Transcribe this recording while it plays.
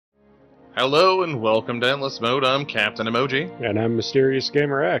Hello and welcome to Endless Mode. I'm Captain Emoji. And I'm Mysterious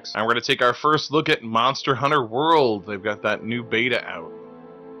Gamer X. And we're going to take our first look at Monster Hunter World. They've got that new beta out.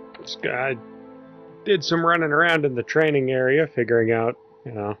 I did some running around in the training area, figuring out,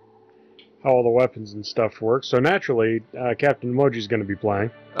 how all the weapons and stuff work. So naturally, Captain Emoji's going to be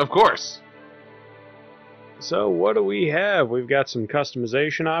playing. Of course. So what do we have? We've got some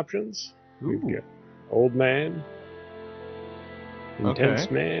customization options. Ooh. We've got Old Man, Intense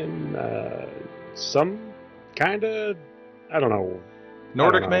Okay. Man, some kind of, I don't know.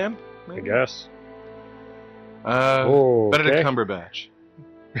 Nordic know. Man? I Maybe? guess. Benedict Okay. Cumberbatch.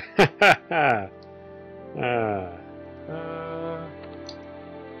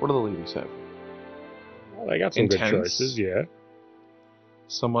 What do the ladies have? Well, they got some Intense. good choices, yeah.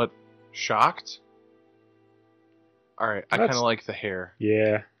 Somewhat shocked? Alright, I kind of like the hair.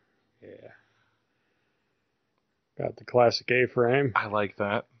 Yeah. Got the classic A-frame. I like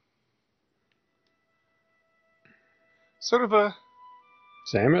that. Sort of a...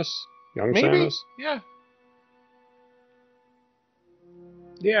 Samus? Young Maybe? Samus? Yeah.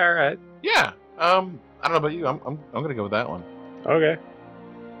 Yeah, alright. Yeah. I don't know about you. I'm gonna go with that one. Okay.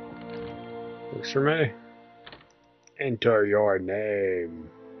 Works for me. Enter your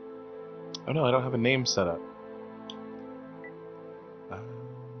name. Oh no, I don't have a name set up.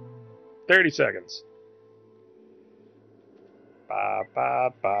 30 seconds. Ba ba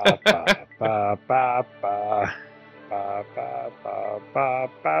ba ba ba ba ba. Ba ba ba ba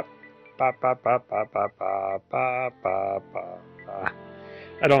ba. Ba ba ba ba ba ba ba ba ba.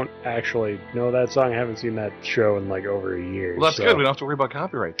 I don't actually know that song. I haven't seen that show in like over a year. Well, that's so. good. We don't have to worry about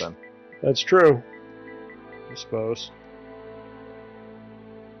copyright then. That's true. I suppose.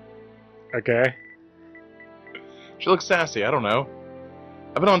 Okay. She looks sassy. I don't know.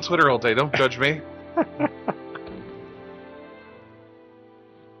 I've been on Twitter all day. Don't judge me.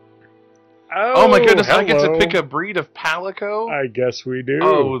 Oh my goodness, I get to hello. pick a breed of Palico? I guess we do.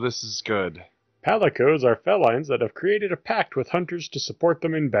 Oh, this is good. Palicos are felines that have created a pact with hunters to support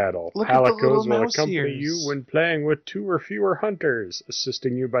them in battle. Look at the little Palicos will mouse accompany ears. you when playing with 2 or fewer hunters,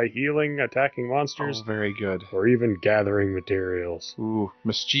 assisting you by healing, attacking monsters, Oh, very good. or even gathering materials. Ooh,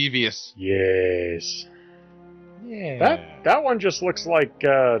 mischievous. Yes. Yeah. That one just looks like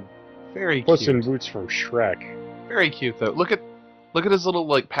Very Puss in cute. Boots from Shrek. Very cute, though. Look at his little,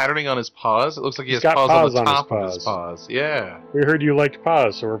 like, patterning on his paws. It looks like he has He's got paws paws on the on his top of his paws. paws. Yeah. We heard you liked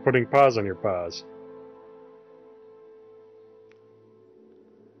paws, so we're putting paws on your paws.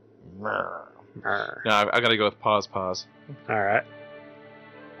 No, Arr. I gotta go with paws. Alright.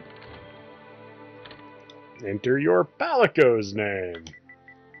 Enter your Palico's name.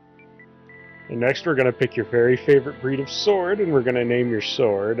 And next we're going to pick your very favorite breed of sword, and we're going to name your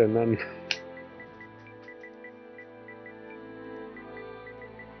sword, and then...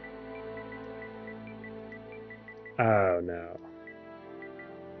 Oh, no.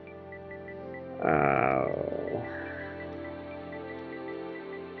 Oh...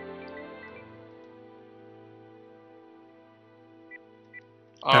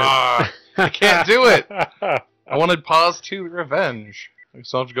 Ah, I can't do it! I wanted Paws 2 Revenge.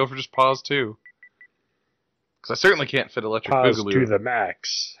 So I'll have to go for just Paws 2. Because I certainly can't fit Electric Paws Boogaloo. to the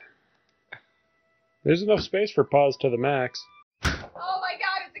max. There's enough space for paws to the max. Oh my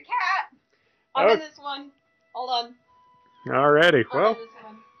god, it's a cat! I'm Oh. in this one. Hold on. Alrighty, I'm well, in this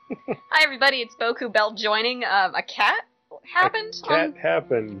one. Hi everybody, it's BeaucoupBelle joining. A cat happened? cat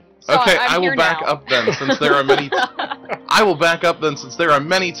happened. So Okay, I'm I will here back now. up then, since there are many. I will back up then, since there are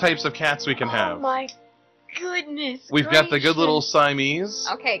many types of cats we can Oh have. my goodness. We've got the good little gracious. Siamese.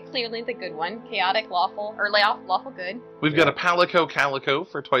 Okay, clearly the good one. Chaotic, lawful, or lawful good. We've got a Palico Calico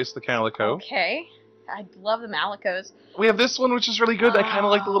for twice the Calico. Okay. I love the Malicos. We have this one, which is really good. I kind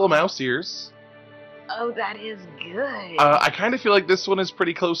of like the little mouse ears. Oh, that is good. I kind of feel like this one is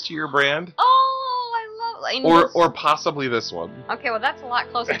pretty close to your brand. Oh, I love it. Or possibly this one. Okay, well that's a lot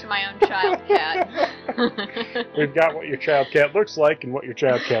closer to my own child cat. We've got what your child cat looks like and what your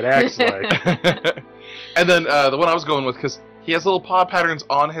child cat acts like. And then the one I was going with, because he has little paw patterns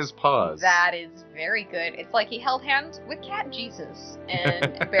on his paws. That is very good. It's like he held hands with Cat Jesus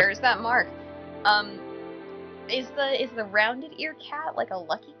and bears that mark. Is the rounded ear cat like a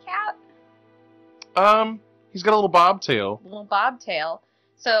lucky cat? He's got a little bobtail. Little bobtail.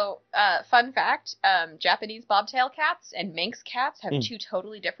 So, fun fact, Japanese bobtail cats and Manx cats have 2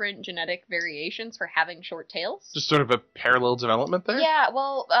 totally different genetic variations for having short tails. Just sort of a parallel development there? Yeah,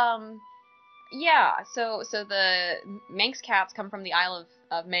 well, yeah, so the Manx cats come from the Isle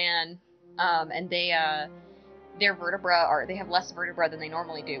of Man, and they their vertebra they have less vertebra than they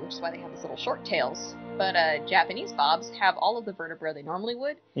normally do, which is why they have these little short tails. But Japanese bobs have all of the vertebra they normally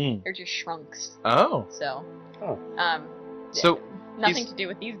would. They're just shrunks. Oh. So. Oh. So nothing to do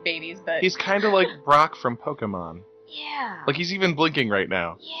with these babies, but he's kind of like Brock from Pokemon. yeah. Like he's even blinking right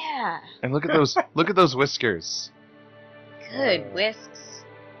now. Yeah. And look at those whiskers. Good whisks.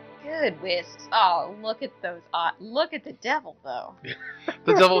 Good whisks. Oh, look at those. Look at the devil, though.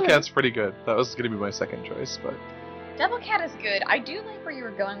 The Devil Cat's pretty good. That was going to be my second choice, but Devil Cat is good. I do like where you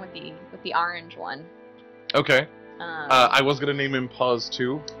were going with the orange one. okay. I was going to name him Pause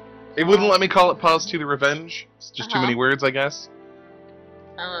 2. It wouldn't let me call it Pause 2 the Revenge. It's just too many words, I guess.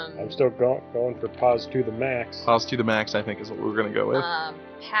 I'm still going for Pause to the max. Pause 2 the max, I think, is what we're going to go with.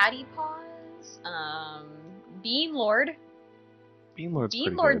 Patty Paws. Bean Lord. Bean Lord's Bean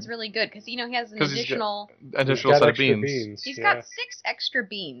pretty Lord's good. really good because he has an 'Cause additional Additional set of beans. He's got 6 extra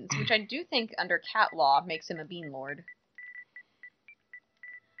beans, which I do think under cat law makes him a Bean Lord.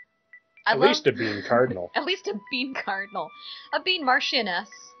 At least a Bean Cardinal. At least a Bean Cardinal. A Bean Marchioness,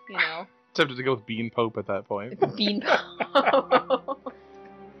 you know. Tempted to go with Bean Pope at that point. Bean Pope.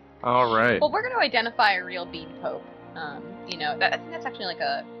 All right. Well, we're going to identify a real Bean Pope. You know, I think that's actually like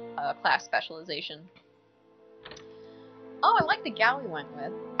a class specialization. Oh, I like the gal we went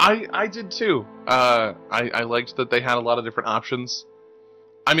with. I did too. I liked that they had a lot of different options.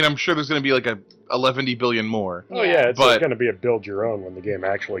 I mean, I'm sure there's going to be like 11 billion more. Oh yeah, it's going to be a build your own when the game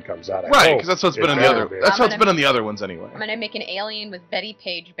actually comes out. Right, because that's what's been in the other. That's what's been in the other ones anyway. I'm gonna make an alien with Betty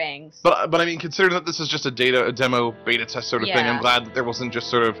Page bangs. But I mean, considering that this is just a demo, beta test sort of thing, I'm glad that there wasn't just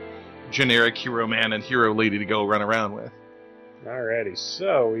sort of generic hero man and hero lady to go run around with. Alrighty,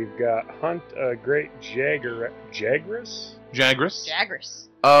 so we've got Hunt a Great Jagras. Jagras.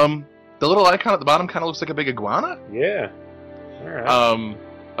 The little icon at the bottom kind of looks like a big iguana. Yeah. All right.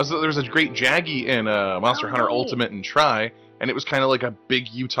 So there's a Great Jaggy in Monster Hunter Ultimate and Try, and it was kind of like a big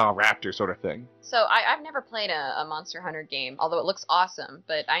Utah raptor sort of thing. So I've never played a Monster Hunter game, although it looks awesome,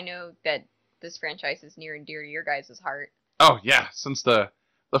 but I know that this franchise is near and dear to your guys' heart. Oh, yeah, since the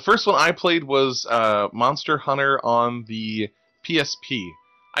first one I played was Monster Hunter on the PSP.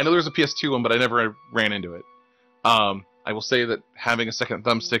 I know there's a PS2 one, but I never ran into it. I will say that having a second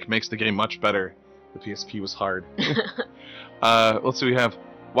thumbstick makes the game much better. The PSP was hard. Let's see, we have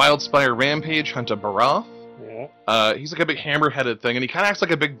Wildspire Rampage, Hunt a Baroth. Yeah. He's like a big hammer-headed thing, and he kind of acts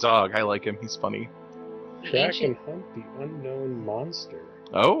like a big dog. I like him. He's funny. Track and hunt the unknown monster.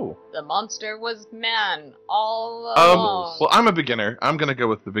 Oh. The monster was man all along. Well, I'm a beginner. I'm going to go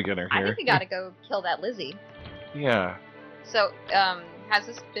with the beginner here. I think we got to go kill that Lizzie. Yeah. So, has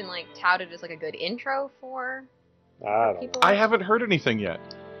this been, like, touted as, like, a good intro for people? I haven't heard anything yet.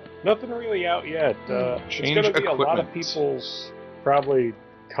 Nothing really out yet. It's Change going to be equipment. a lot of people's probably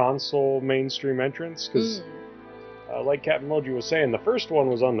console mainstream entrance, because like Captain Emoji was saying, the first one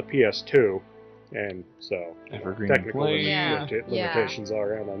was on the PS2, and so technical limitations all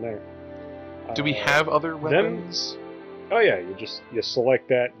around on there. Do we have other weapons? Oh yeah, you select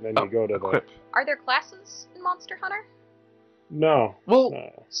that, and then you go to equip. Are there classes in Monster Hunter? No. Well,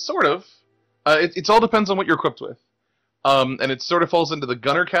 sort of. It all depends on what you're equipped with. And it sort of falls into the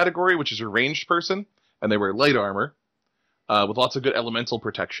gunner category, which is a ranged person, and they wear light armor, with lots of good elemental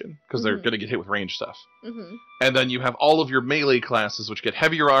protection, because they're going to get hit with range stuff. And then you have all of your melee classes, which get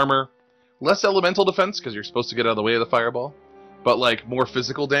heavier armor, less elemental defense, because you're supposed to get out of the way of the fireball, but like more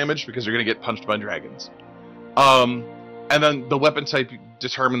physical damage, because you're going to get punched by dragons. And then the weapon type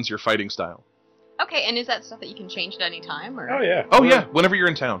determines your fighting style. Okay, and is that stuff that you can change at any time? Or? Oh yeah. Oh yeah, whenever you're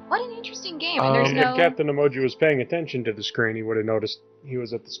in town. What an interesting game. And there's no... If Captain Emoji was paying attention to the screen, he would have noticed he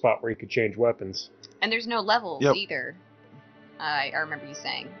was at the spot where he could change weapons. And there's no levels either. I remember you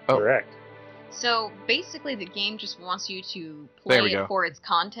saying. Oh. Correct. So basically the game just wants you to play it for its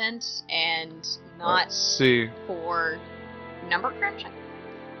content and not for number crunching.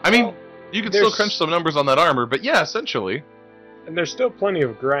 I mean, you can still crunch some numbers on that armor, but yeah, essentially. And there's still plenty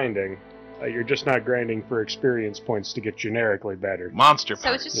of grinding. You're just not grinding for experience points to get generically better. Monster parts.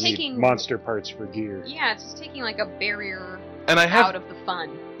 So it's just taking monster parts for gear. Yeah, it's just taking like a barrier out of the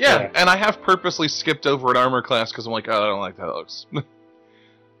fun. Yeah, and I have purposely skipped over an armor class because I'm like, oh, I don't like how that looks.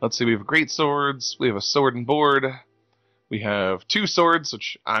 Let's see, we have great swords. We have a sword and board. We have 2 swords,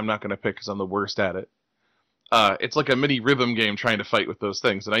 which I'm not going to pick because I'm the worst at it. It's like a mini rhythm game trying to fight with those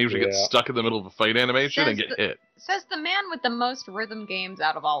things, and I usually get stuck in the middle of a fight animation and get hit. Says the man with the most rhythm games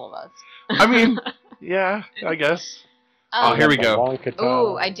out of all of us. I mean, yeah, I guess. Here we go.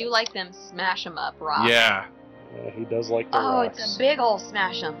 Ooh, I do like them smash 'em up rocks. Yeah. Yeah, he does like the rocks. It's a big ol'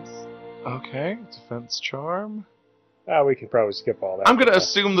 smash 'ems. Okay, defense charm. We can probably skip all that. I'm gonna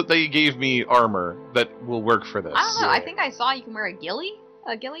assume that they gave me armor that will work for this. I don't know. Yeah. I think I saw you can wear a ghillie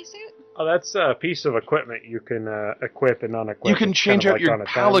suit. Oh, that's a piece of equipment you can equip and unequip. You can It's change kind out of like your on a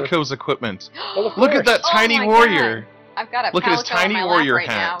timer. Palico's equipment. Well, of Look at that Oh tiny my warrior. God. I've got a Look at his Palico on tiny my warrior lap right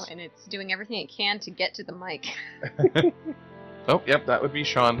hat. now, and it's doing everything it can to get to the mic. Oh, yep, that would be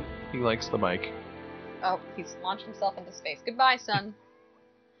Sean. He likes the mic. Oh, he's launched himself into space. Goodbye, son.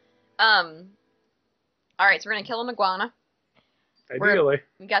 Alright, so we're gonna kill an iguana. Ideally.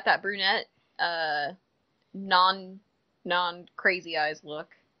 We got that brunette, non crazy eyes look.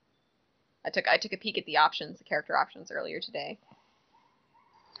 I took a peek at the character options earlier today.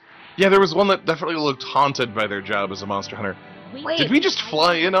 Yeah, there was one that definitely looked haunted by their job as a monster hunter. Wait, Did we just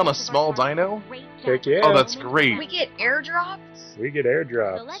fly in on a small dino? Heck yeah. Oh, that's great. we get airdrops? We get So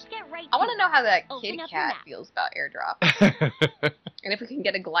airdrops. let's get right I want to know how that Open kitty up your cat map. feels about airdrops. And if we can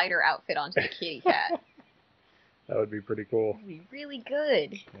get a glider outfit onto the kitty cat. That would be pretty cool. That'd be really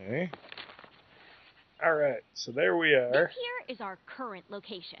good. Okay. All right, so there we This are. here is our current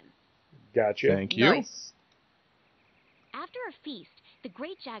location. Gotcha. Thank you. Nice. After a feast, the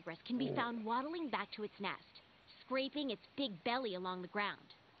Great Jagras can be found waddling back to its nest, scraping its big belly along the ground.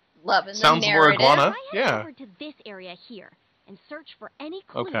 Loving Sounds the more narrative. iguana. I head Yeah. over to this area here and search for any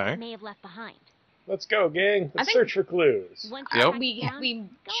clues Okay. it may have left behind. Let's go, gang. Let's think- search for clues. Once Yep. you track We it down, we go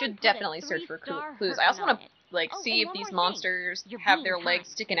should and put a definitely search for 3-star clues. hurt I also on want to it. like see and if one these more thing. monsters You're have being their legs kind.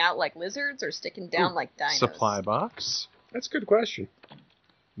 sticking out like lizards or sticking down like dinos. Supply box. That's a good question.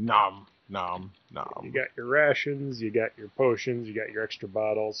 Nom, nom, You nom. got your rations, you got your potions, you got your extra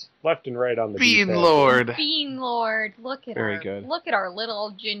bottles, left and right on the Bean D-pad. Lord. Bean Lord, look at Very our good. look at our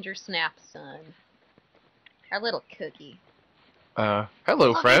little ginger snap son. Our little cookie. Hello,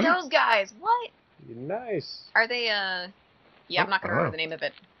 Look friend. at those guys. What Nice. are they? Yeah, I'm not gonna Oh. remember the name of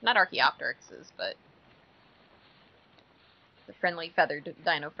it. Not Archaeopteryxes, but the friendly feathered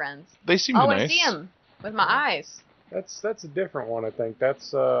dino friends. They seem Oh, nice. I see him with my eyes. That's a different one, I think.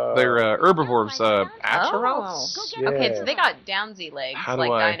 That's They're herbivores. Acheronts? Oh. Yeah. Okay, so they got downsy legs How do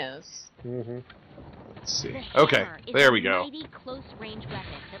like I- dinos. Mm-hmm. Let's see. The Okay, hammer is there a we go. mighty close-range weapon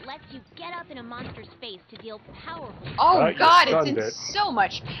that lets you get up in a monster's face to deal powerful. Oh you God, it's stunned in it. so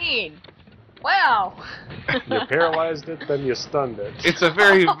much pain. Wow. You paralyzed it, then you stunned it. It's a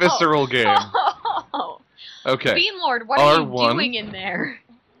very visceral game. Okay. Bean Lord, what are you R1. doing in there?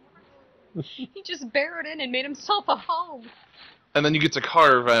 He just burrowed in and made himself a home. And then you get to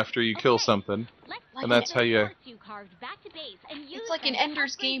carve after you kill something. Let's And put that's the how you- parts you carved back to base and use It's like them an to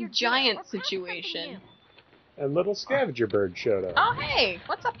Ender's upgrade Game your gear giant or craft something situation. new. And little scavenger bird showed up. Oh hey,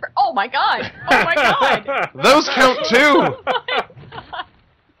 what's up? Oh my God! Oh my God! Those count too! Oh my God.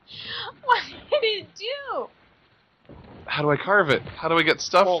 What did it do? How do I carve it? How do I get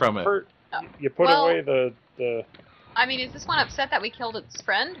stuff Well, from it? You put Well- away the I mean, is this one upset that we killed its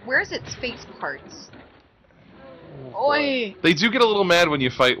friend? Where's its face parts? Oi! They do get a little mad when you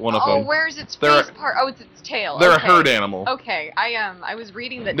fight one of Oh, them. where's its They're face part? Oh, it's its tail. They're okay. a herd animal. Okay, I was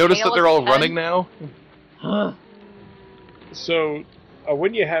reading that. Notice tail that they're of all its head. running now? So,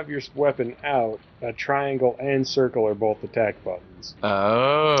 when you have your weapon out, a triangle and circle are both attack buttons.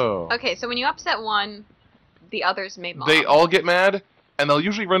 Oh. Okay, so when you upset one, the others may mob. They all get mad, and they'll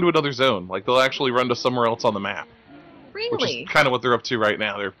usually run to another zone. Like, they'll actually run to somewhere else on the map. Which Really? is kind of what they're up to right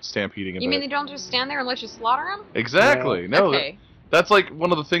now. They're stampeding a You bit. mean they don't just stand there and let you slaughter them? Exactly. No, Okay. that's like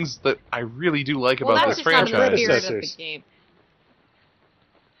one of the things that I really do like Well, about that's this just not in the franchise. spirit of the Predecessors. game.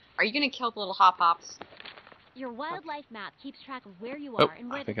 Are you gonna kill the little hop hops? Your wildlife map keeps track of where you Oh, are and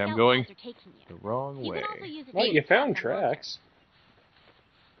where I the think I'm scout going guides are taking The you. wrong You way. can also use it Well, to you found track them. tracks.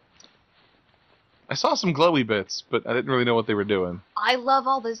 I saw some glowy bits, but I didn't really know what they were doing. I love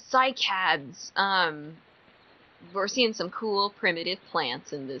all the cycads. We're seeing some cool primitive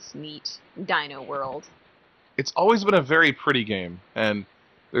plants in this neat dino world. It's always been a very pretty game, and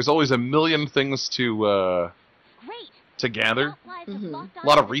there's always a million things to Great. gather. Scout flies have Mhm. locked A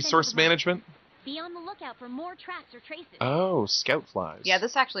lot onto of the resource center of the management. map. Be on the lookout for more tracks or traces. Oh, scout flies. Yeah,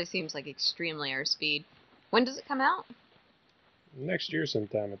 this actually seems like extremely our speed. When does it come out? Next year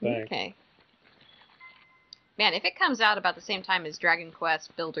sometime, I think. Okay. Man, if it comes out about the same time as Dragon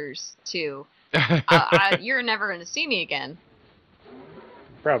Quest Builders 2, you're never going to see me again.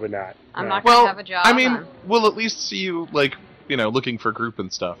 Probably not. I'm No. not going to well, have a job. I mean, we'll at least see you, like, looking for group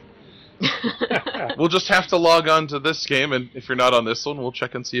and stuff. We'll just have to log on to this game, and if you're not on this one, we'll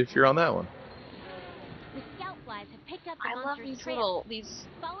check and see if you're on that one. The scout flies have picked up the I love monster's these trail. these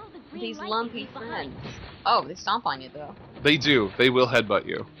Follow the green these light lumpy you see behind. friends. Oh, they stomp on you though. They do. They will headbutt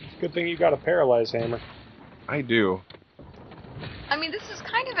you. Good thing you got a paralyze hammer. I do. I mean, this is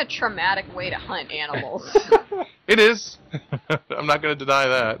kind of a traumatic way to hunt animals. It is. I'm not going to deny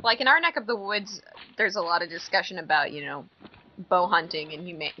that. Like in our neck of the woods, there's a lot of discussion about, bow hunting and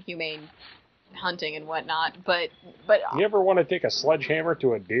humane hunting and whatnot. But You ever want to take a sledgehammer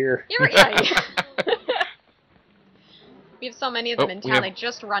to a deer? yeah. We have so many of them in town, they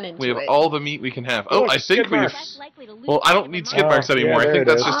just run into We have it. all the meat we can have. Oh, Oh, I think skid we've... marks. Well, I don't need skid marks anymore. yeah, I think there it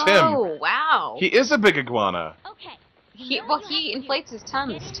that's is. just him. Oh, wow. He is a big iguana. Okay. He inflates his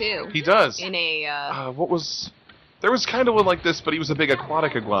tongues too. He does. In a What was... There was kind of one like this, but he was a big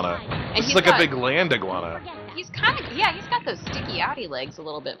aquatic iguana. and This is he's like got, a big land iguana. He's kind of he's got those sticky outy legs a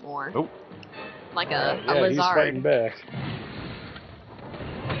little bit more. Oh. Like a Yeah, he's fighting lizard. back.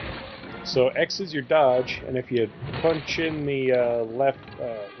 So X is your dodge, and if you punch in the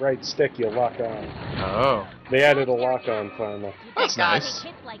right stick, you'll lock on. Oh. They added a lock on finally. That's God. nice.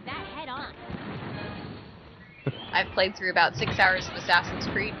 Hits like that head on. I've played through about 6 hours of Assassin's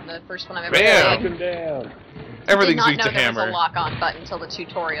Creed, the first one I've ever Bam! Up played. and down. Everything's Did weak not to know there was a hammer. lock-on button until the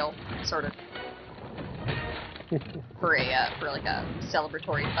tutorial, sort of. for like a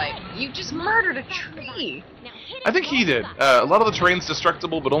celebratory fight. You just murdered a tree. Now hit it I think he did. A lot of the terrain's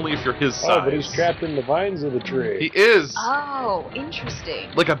destructible, but only if you're his size. Oh, but he's trapped in the vines of the tree. He is! Oh,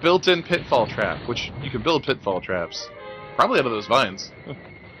 interesting. Like a built-in pitfall trap, which you can build pitfall traps. Probably out of those vines.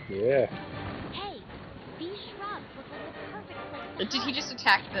 Yeah. Hey, these shrubs look like the perfect place to Did he just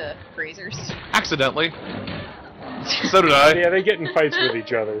attack the grazers? Accidentally. So did I. Yeah, they get in fights with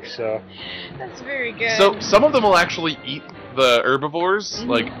each other, so. That's very good. So some of them will actually eat the herbivores, Mhm.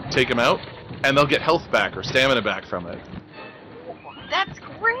 like take them out, and they'll get health back or stamina back from it. That's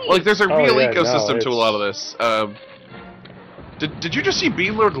great. Like there's a Oh, real yeah, ecosystem no, to a lot of this. Did you just see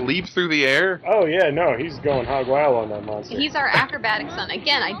Beanlord leap through the air? Oh, yeah, no, he's going hog wild on that monster. He's our acrobatic son.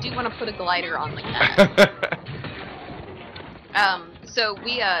 Again, I do want to put a glider on the cat. So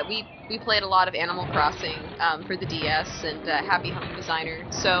we played a lot of Animal Crossing for the DS and Happy Home Designer.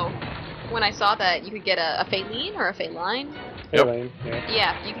 So when I saw that you could get a Felyne or a Felyne, Felyne, yeah.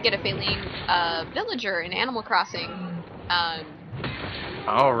 yeah, you could get a Felyne villager in Animal Crossing.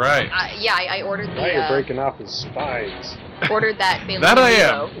 All right. I ordered Now you're the breaking off his spines. ordered that Felyne. That I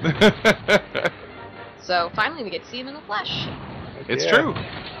amiibo. am. So finally we get to see him in the flesh. It's Yeah. true.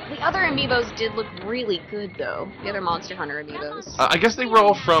 The other amiibos did look really good though. The other Monster Hunter amiibos. I guess they were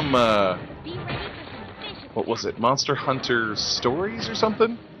all from, Be ready for some fish. what was it, Monster Hunter Stories or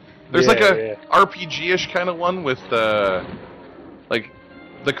something? There's Yeah, like a yeah. RPG-ish kind of one with, like,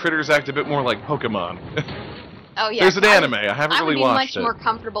 the critters act a bit more like Pokemon. Oh yeah. There's an anime. I haven't I would really be watched much it. more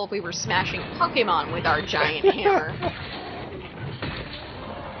comfortable if we were smashing Pokemon with our giant hammer.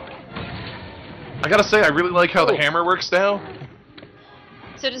 I gotta say, I really like how the Oh. hammer works now.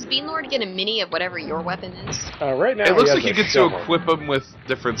 So does Beanlord get a mini of whatever your weapon is? Right now, It looks he like has you a get to shovel. equip them with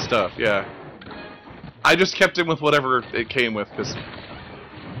different stuff, yeah. I just kept him with whatever it came with, because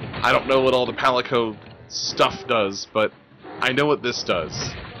I don't know what all the Palico stuff does, but I know what this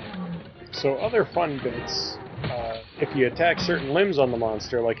does. So other fun bits, if you attack certain limbs on the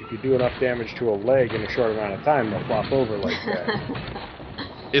monster, like if you do enough damage to a leg in a short amount of time, they'll flop over like that.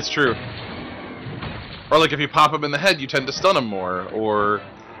 It's true. Or like if you pop him in the head, you tend to stun him more. Or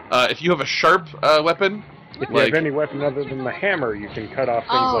if you have a sharp weapon, If you like have any weapon other than the hammer, you can cut off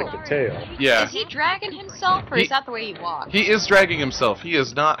things Oh. like the tail. yeah, Is he dragging himself, or He- is that the way he walks? he is dragging himself. He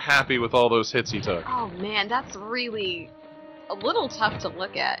is not happy with all those hits he took. Oh man, that's really a little tough to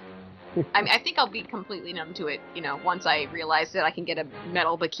look at. I mean, I think I'll be completely numb to it, once I realize that I can get a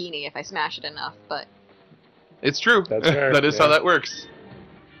metal bikini if I smash it enough. But It's true. That's fair, That is how yeah. that works.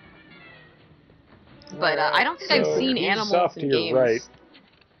 I don't think I've So seen he's animals off in to your games. right.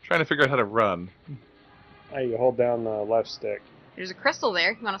 Trying to figure out how to run. You hold down the left stick. There's a crystal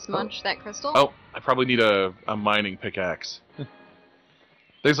there. You want to smudge that crystal? Oh, I probably need a mining pickaxe.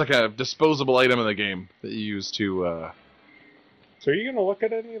 There's like a disposable item in the game that you use to, So are you going to look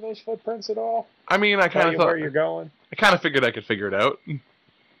at any of those footprints at all? I mean, I Tell kind you of where thought... you're going? I kind of figured I could figure it out. I'm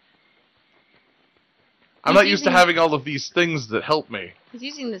He's not used to using- having all of these things that help me. He's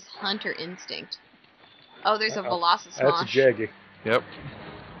using this hunter instinct. Oh, there's a Uh-oh. Velocity That's a Jaggy. Yep.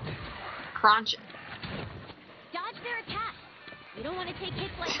 Crunch. Dodge their attack. You don't want to take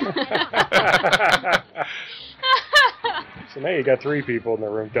hits like that head on. So now you got 3 people in the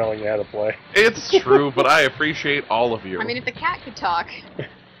room telling you how to play. It's true, but I appreciate all of you. I mean, if the cat could talk.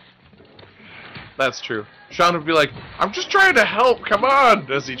 That's true. Sean would be like, I'm just trying to help, come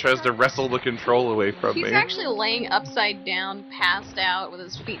on, as he tries to wrestle the control away from He's me. actually laying upside down, passed out, with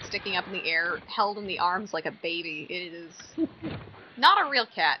his feet sticking up in the air, held in the arms like a baby. It is not a real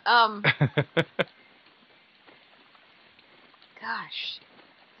cat. Gosh,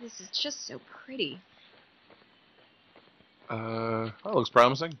 this is just so pretty. That looks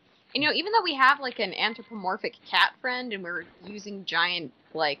promising. You know, even though we have like an anthropomorphic cat friend and we're using giant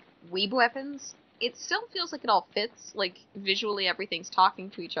like weeb weapons, it still feels like it all fits. Like visually, everything's talking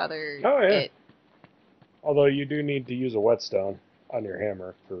to each other. Oh yeah. Although you do need to use a whetstone on your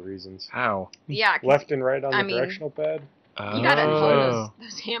hammer for reasons. How? Yeah, 'cause Left and right on the directional pad. you gotta pull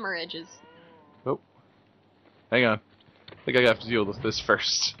those hammer edges. Oh. Hang on. I think I have to deal with this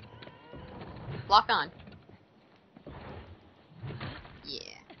first. Lock on.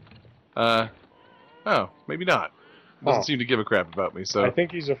 Yeah. Oh, maybe not. Doesn't seem to give a crap about me, so... I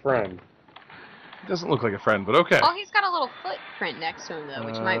think he's a friend. He doesn't look like a friend, but okay. Oh, he's got a little footprint next to him, though,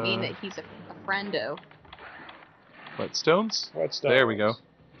 which might mean that he's a friendo. Whetstones? Whetstones. There we go.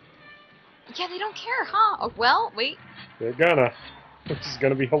 Yeah, they don't care, huh? Oh, well, wait. They're gonna. This is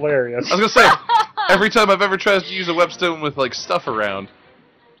gonna be hilarious. I was gonna say, every time I've ever tried to use a whetstone with, like, stuff around...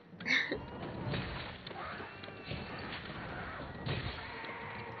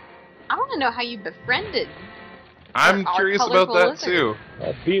 I want to know how you befriended. I'm curious about that, too.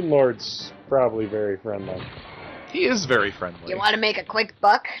 Bean Lord's probably very friendly. He is very friendly. You want to make a quick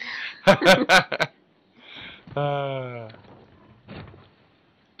buck?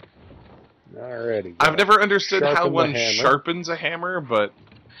 Alrighty. I've never understood how Sharpen the one hammer. sharpens a hammer, but,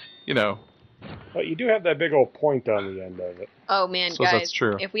 you know. But you do have that big old point on the end of it. Oh man, So guys! that's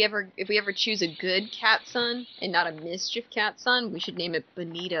true. If we ever choose a good cat son and not a mischief cat son, we should name it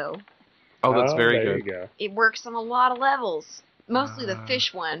Bonito. Oh, that's very there good. You go. It works on a lot of levels, mostly the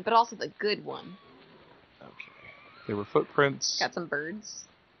fish one, but also the good one. Okay. There were footprints. Got some birds.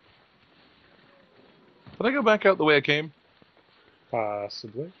 Did I go back out the way I came?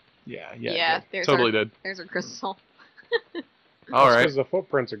 Possibly. Yeah, Yeah, there's totally did. There's our crystal. Alright. Because the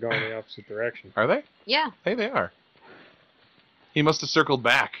footprints are going the opposite direction. Are they? Yeah. Hey, they are. He must have circled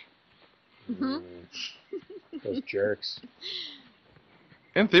back. Mhm. Those jerks.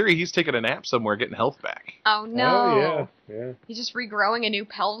 In theory, he's taking a nap somewhere getting health back. Oh no. Oh, yeah. He's just regrowing a new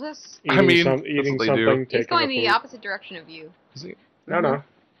pelvis. Eating I mean, eating that's what they do. something, He's taking going a the poop. opposite direction of you. Is he? No.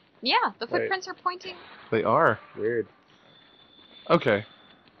 Yeah, the Wait. footprints are pointing. They are. Weird. Okay.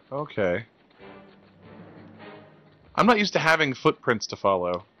 Okay. I'm not used to having footprints to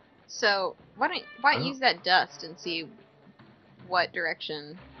follow. So why don't you use that dust and see what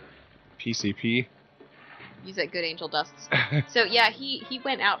direction? PCP. Use that good angel dust. So yeah, he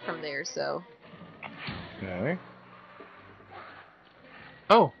went out from there. So Okay.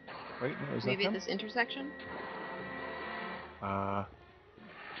 Oh. Wait, no, is maybe that at him? this intersection. I'm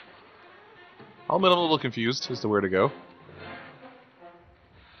a little confused as to where to go.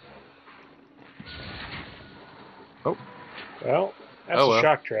 Oh. Well, that's Oh, well. a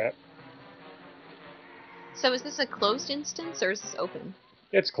shock trap. So is this a closed instance or is this open?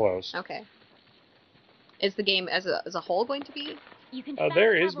 It's closed. Okay. Is the game as a whole going to be? You can There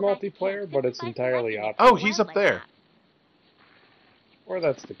fast is travel back to multiplayer, camp but just it's by entirely selecting it. optional. Oh, he's up there. Or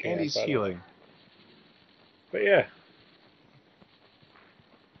that's the camp. And he's I don't know. healing. But yeah.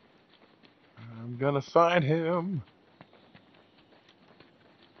 I'm gonna find him.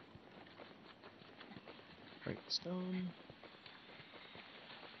 Right, stone.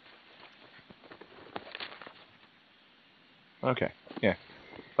 Okay, yeah.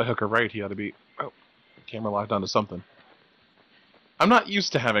 If I hook her right, he ought to be... Oh, camera locked onto something. I'm not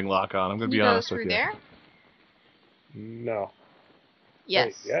used to having lock on, I'm gonna Can be you go honest through with you. there? No.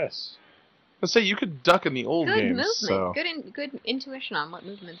 Yes. Wait, yes. Let's say you could duck in the old Good games, movement. so... Good intuition on what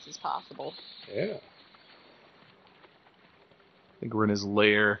movements is possible. Yeah. I think we're in his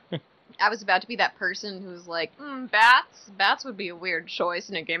lair. I was about to be that person who's like, bats? Bats would be a weird choice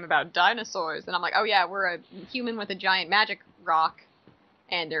in a game about dinosaurs. And I'm like, oh yeah, we're a human with a giant magic rock,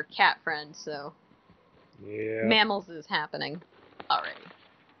 and they're cat friends, so Yeah. mammals is happening already.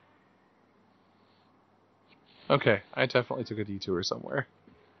 Okay, I definitely took a detour somewhere.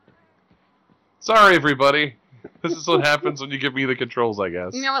 Sorry, everybody. This is what happens when you give me the controls, I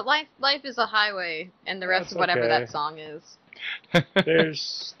guess. You know what? Life is a highway, and the rest That's of whatever okay. that song is.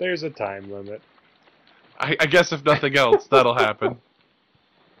 There's a time limit. I guess if nothing else, that'll happen.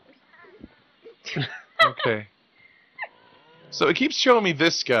 Okay. So it keeps showing me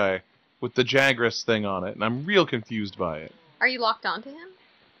this guy with the Jagras thing on it, and I'm real confused by it. Are you locked onto him?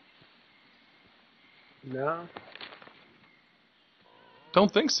 No.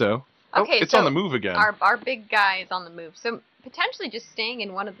 Don't think so. Okay, oh, it's so on the move again. Our big guy is on the move, so potentially just staying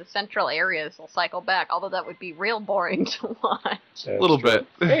in one of the central areas will cycle back, although that would be real boring to watch. A little bit.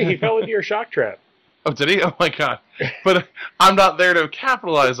 Hey, he fell into your shock trap. Oh, did he? Oh my god. But I'm not there to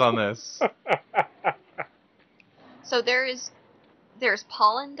capitalize on this. So there's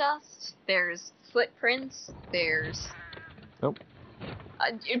pollen dust, there's footprints, there's Nope.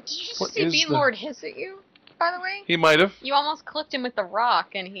 Did you just What see is Bean the- Lord hiss at you, by the way? He might have. You almost clipped him with the rock,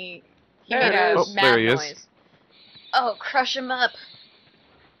 and he There made it a is. Oh, mad there he is. noise. Oh, crush him up.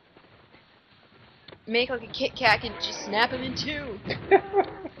 Make like a Kit Kat and just snap him in two.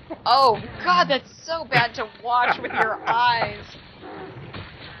 Oh, God, that's so bad to watch with your eyes.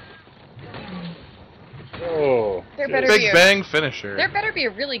 Oh. There jeez. better Big be a- Bang finisher. There better be a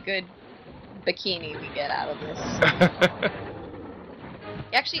really good bikini we get out of this.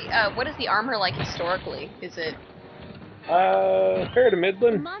 Actually, what is the armor like historically? Is it... Fair to The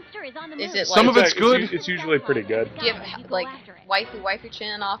Midland. monster is on the Is move. it Some like- of it's good. It's usually pretty good. Do you have, like, waifu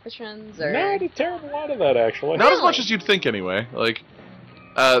chin options, or... Not a terrible lot of that, actually. Not as much Really? as you'd think, anyway. Like,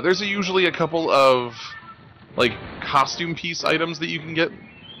 there's usually a couple of, like, costume piece items that you can get.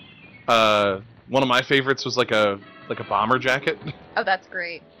 One of my favorites was like a bomber jacket. Oh, that's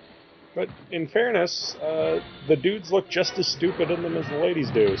great. But in fairness, the dudes look just as stupid in them as the ladies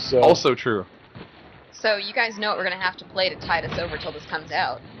do. So Also true. So, you guys know what we're gonna have to play to tide us over till this comes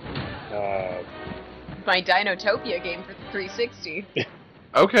out. My Dinotopia game for the 360.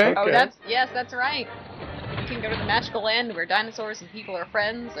 Okay. Oh, Okay. that's right. You can go to the magical land where dinosaurs and people are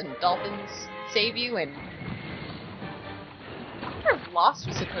friends, and dolphins save you, and... I wonder if Lost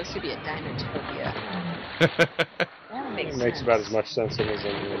was supposed to be a Dinotopia. That would make it sense. makes about as much sense as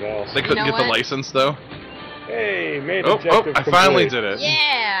anything else. They couldn't know get the what? license, though. Hey, made Oh, objective I finally complete. did it.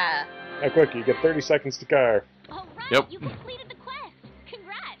 Yeah! Now, quick, you get 30 seconds to carve. All right, Yep. you completed the quest.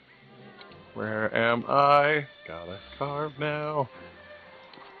 Congrats. Where am I? Gotta carve now.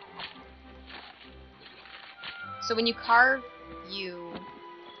 So when you carve, you...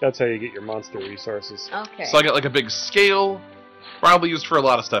 That's how you get your monster resources. Okay. So I got like a big scale, probably used for a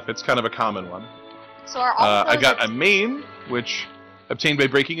lot of stuff. It's kind of a common one. So are all of I those... got a mane, which obtained by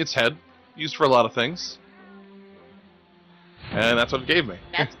breaking its head, used for a lot of things. And that's what it gave me.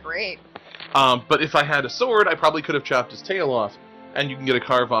 That's great. But if I had a sword, I probably could have chopped his tail off, and you can get a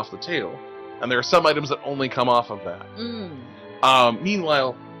carve off the tail. And there are some items that only come off of that.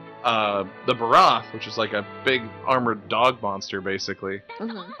 Meanwhile, the Barath, which is like a big armored dog monster, basically,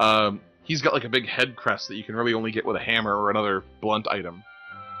 Mm-hmm. he's got like a big head crest that you can really only get with a hammer or another blunt item.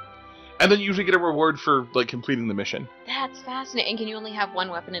 And then you usually get a reward for like completing the mission. That's fascinating. And can you only have one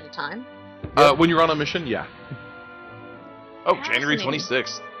weapon at a time? When you're on a mission, yeah. Oh, January Fascinating.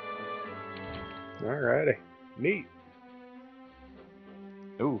 26th. Alrighty. Neat.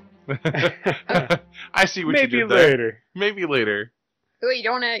 Ooh. I see what Maybe you did there. later. Maybe later. Wait, you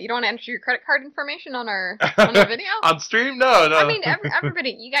don't want to enter your credit card information on our video? On stream? No, no. I mean,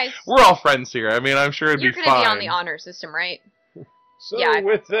 everybody, you guys, We're all friends here. I mean, I'm sure it'd you're be gonna fine. be on the honor system, right? So Yeah.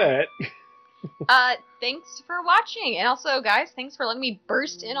 with that, Thanks for watching, and also, guys, thanks for letting me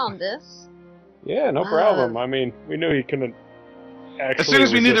burst in on this. yeah, no problem. I mean, we knew he couldn't actually As soon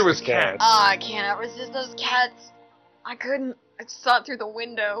as we knew there resist was the cats. I cannot resist those cats. I couldn't. I saw it through the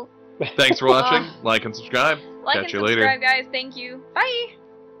window. Thanks for watching. Like and subscribe. Like Catch and you later. subscribe, guys. Thank you. Bye.